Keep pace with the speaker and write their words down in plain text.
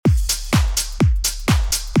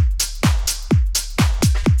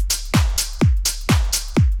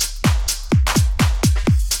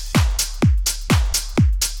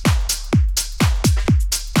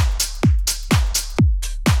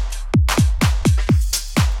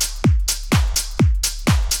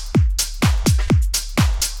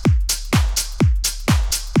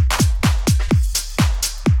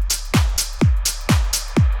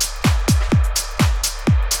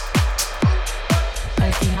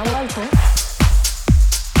ha vuelto.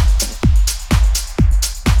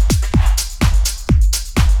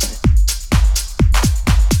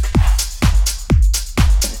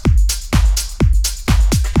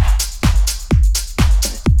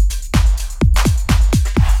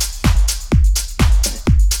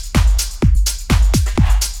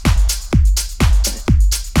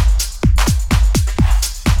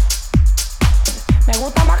 Me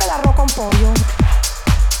gusta más que el arroz con pollo.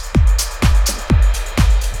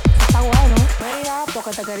 Está bueno. Mira,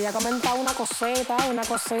 porque te quería comentar una cosita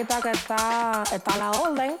que está a la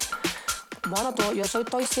orden. Bueno,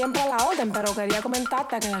 estoy siempre a la orden, pero quería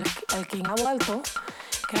comentarte que el King ha vuelto,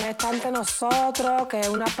 que él está entre nosotros, que es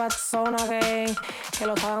una persona que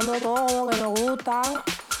lo está dando todo, que nos gusta.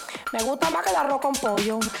 Me gusta más que el arroz con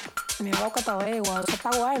pollo. Mira lo que te digo, eso está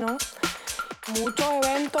bueno. Muchos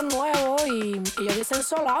eventos nuevos y ellos dicen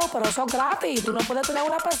solado, pero eso es gratis. Tú no puedes tener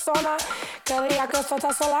una persona que diga que eso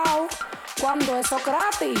está solado cuando eso es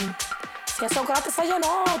gratis. Si eso es gratis se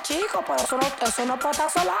llenó, chicos, pero eso no puede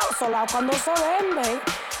estar solado. Solado cuando se vende.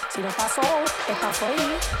 Si no está solo, está free.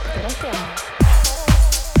 ¿Tú no entiendes?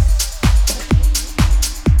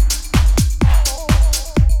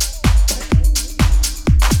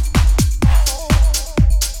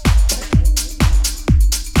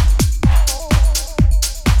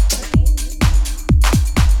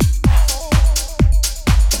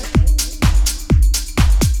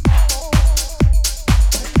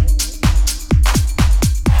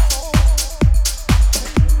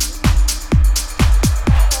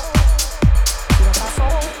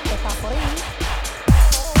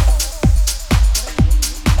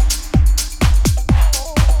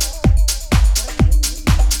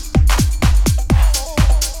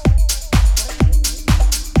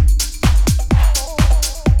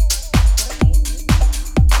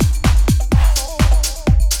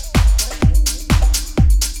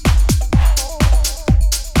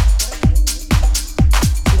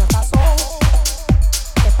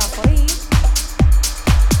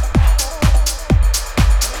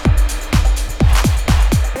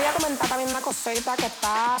 Cosita que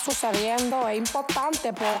está sucediendo es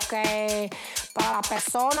importante porque para las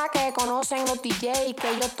personas que conocen los DJs, que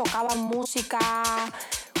ellos tocaban música,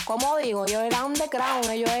 como digo, ellos eran underground,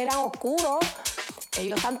 ellos eran oscuros,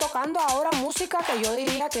 ellos están tocando ahora música que yo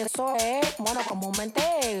diría que eso es, bueno,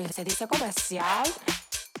 comúnmente se dice comercial.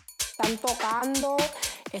 Están tocando,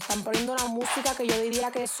 están poniendo una música que yo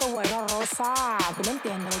diría que eso, bueno, Rosa, ¿tú me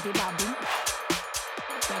entiendes? ¿Te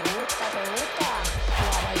gusta?